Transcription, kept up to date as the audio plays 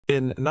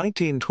In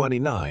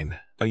 1929,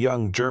 a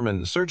young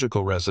German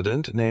surgical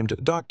resident named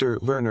Dr.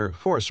 Werner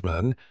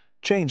Forssmann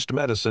changed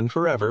medicine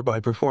forever by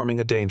performing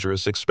a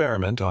dangerous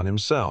experiment on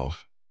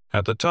himself.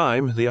 At the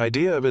time, the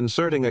idea of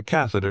inserting a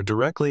catheter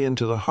directly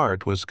into the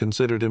heart was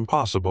considered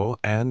impossible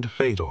and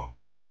fatal.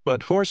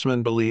 But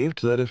Forssmann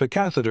believed that if a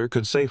catheter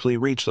could safely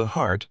reach the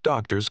heart,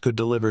 doctors could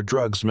deliver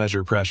drugs,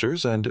 measure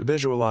pressures, and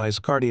visualize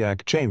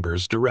cardiac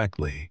chambers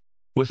directly.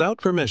 Without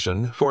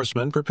permission,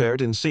 Forssmann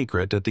prepared in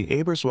secret at the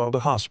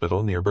Eberswalde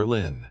Hospital near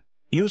Berlin.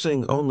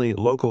 Using only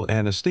local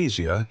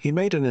anesthesia, he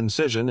made an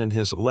incision in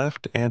his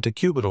left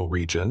antecubital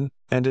region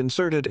and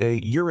inserted a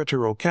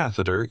ureteral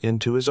catheter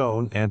into his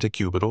own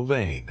antecubital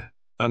vein.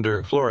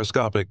 Under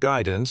fluoroscopic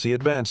guidance, he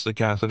advanced the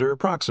catheter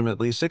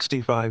approximately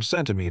 65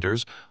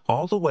 centimeters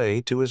all the way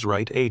to his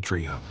right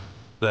atrium.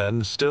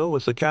 Then, still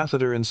with the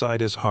catheter inside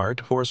his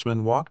heart,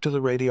 Forssmann walked to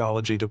the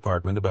radiology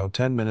department about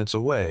 10 minutes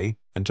away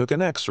and took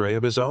an X-ray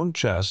of his own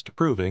chest,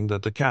 proving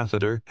that the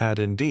catheter had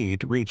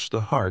indeed reached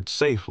the heart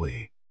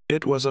safely.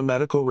 It was a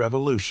medical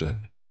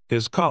revolution.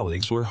 His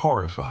colleagues were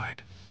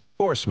horrified.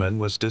 Forssmann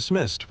was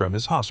dismissed from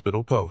his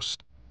hospital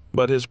post.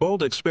 But his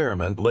bold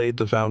experiment laid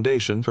the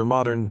foundation for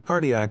modern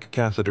cardiac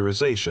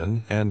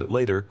catheterization and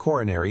later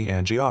coronary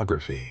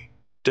angiography.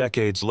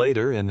 Decades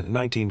later, in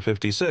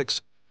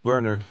 1956,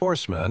 Werner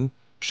Forssmann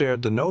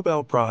shared the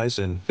Nobel Prize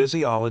in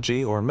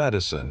Physiology or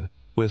Medicine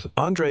with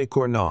André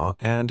Cournot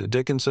and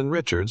Dickinson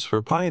Richards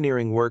for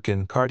pioneering work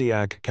in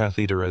cardiac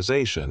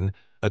catheterization,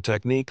 a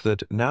technique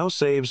that now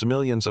saves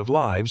millions of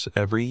lives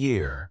every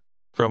year.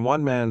 From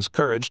one man's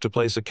courage to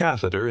place a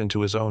catheter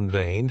into his own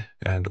vein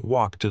and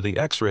walk to the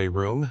X-ray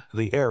room,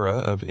 the era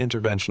of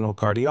interventional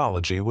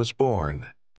cardiology was born.